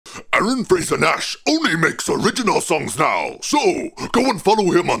Fraser-Nash only makes original songs now, so go and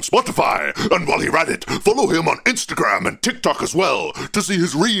follow him on Spotify, and while you're at it, follow him on Instagram and TikTok as well to see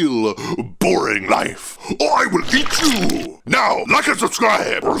his real boring life, or I will eat you! Now, like and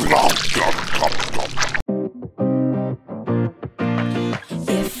subscribe!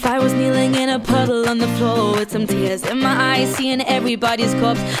 If I was kneeling in a puddle on the floor with some tears in my eyes, seeing everybody's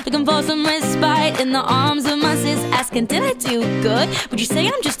corpse, looking for some respite in the arms of my sis, asking, did I do good? Would you say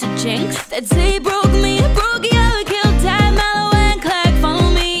I'm just a jinx? That day broke me, broke Yea, killed Tame, Mallow and Clark,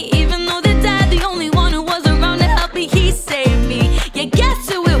 follow me. Even though they died, the only one who was around to help me, he saved me. Yeah, guess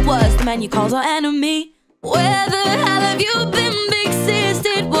who it was? The man you called our enemy. Where the hell have you been, big sis?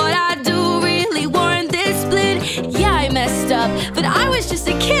 Did what I do really warrant this split? Yeah, I messed up, but I was just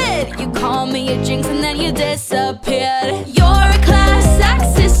a kid. You called me a jinx and then you disappeared. You're a class act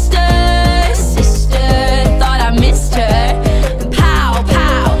sister, thought I missed her. Pow,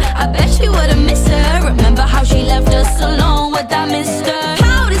 pow, I bet she would've missed her. Remember how she left us alone with that mister?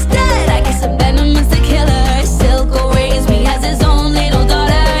 Proud is dead, I guess abandonments the killer. Silco raised me as his own little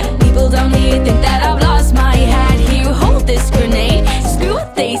daughter. People down here think that I've lost my head. Here, hold this grenade, screw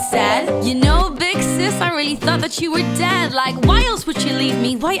what they said. You know, big sis, I really thought that you were dead. Like, why else would she leave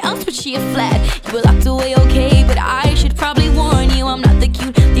me? Why else would she have fled? You were locked away, okay, but I should probably warn you, I'm not the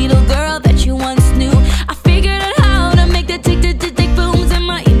cute little girl that you once knew. I figured out how to make the tick booms, and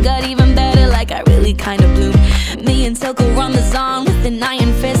my aim got even better, like I really kinda bloomed. Me and Silco run the zone with an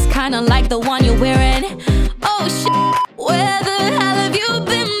iron fist, kinda like the one you're wearing. Oh shit, where the hell have you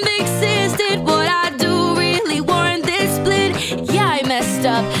been, big sis? Did what I do really warrant this split? Yeah, I messed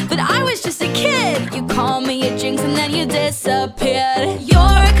up, but I was just a kid. You called me a jinx and then you disappeared.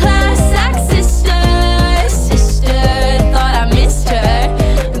 You're a class act sister, thought I missed her.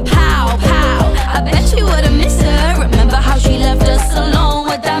 Pow, pow, I bet she would've missed her. Remember how she left us alone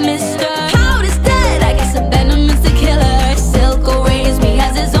with that mister? Proud is dead, I guess abandonments the killer. Silco raised me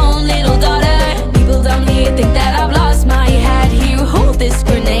as his own little daughter. People down here think that I've lost my head. Here, hold this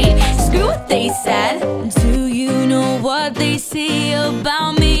grenade, screw what they said. Do you know what they say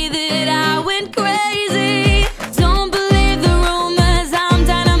about me, that I went crazy? Don't believe the rumors, I'm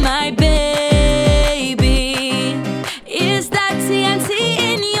dynamite, baby. Is that TNT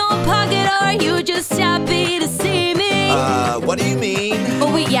in your pocket, or are you just happy to see me? What do you mean?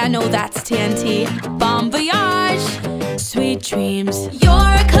 Oh wait, yeah, no, that's TNT. Bon voyage, sweet dreams.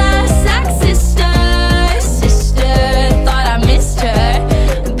 You're a class act sister, thought I missed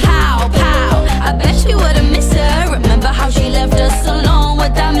her. Pow, pow, I bet she would've missed her. Remember how she left us alone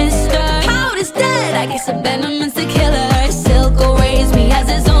with that mister? Proud is dead, I guess abandonments the killer. Silco raised me as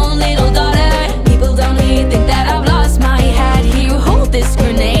his own little daughter. People down here think that I've lost my head. Here, hold this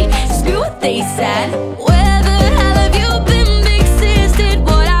grenade, screw what they said. Where the hell have you been, big sis? Did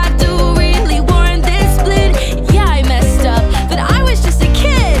what I do really warrant this split? Yeah, I messed up, but I was just a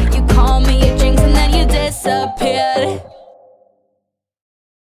kid. You called me a jinx and then you disappeared.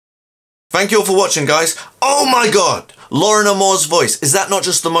 Thank you all for watching, guys. Oh my god! Lauren Amour's voice. Is that not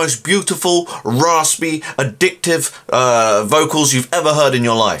just the most beautiful, raspy, addictive vocals you've ever heard in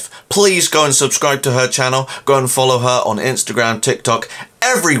your life? Please go and subscribe to her channel. Go and follow her on Instagram, TikTok,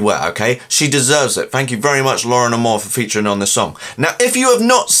 everywhere, okay? She deserves it. Thank you very much, Lauren Amour, for featuring on this song. Now, if you have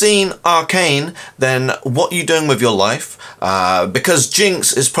not seen Arcane, then what are you doing with your life? Because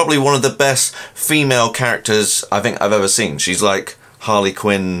Jinx is probably one of the best female characters I think I've ever seen. She's like Harley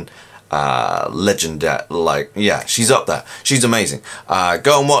Quinn, legend, like, yeah, she's up there. She's amazing.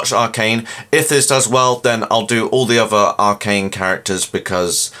 Go and watch Arcane. If this does well, then I'll do all the other Arcane characters,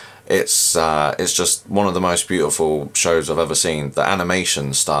 because it's just one of the most beautiful shows I've ever seen. The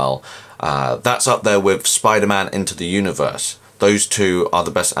animation style, that's up there with Spider-Man Into the Universe. Those two are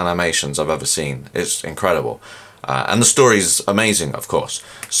the best animations I've ever seen. It's incredible. And the story's amazing, of course.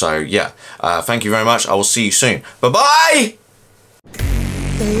 So yeah, thank you very much. I will see you soon. Bye-bye!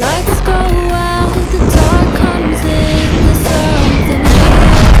 The lights go out.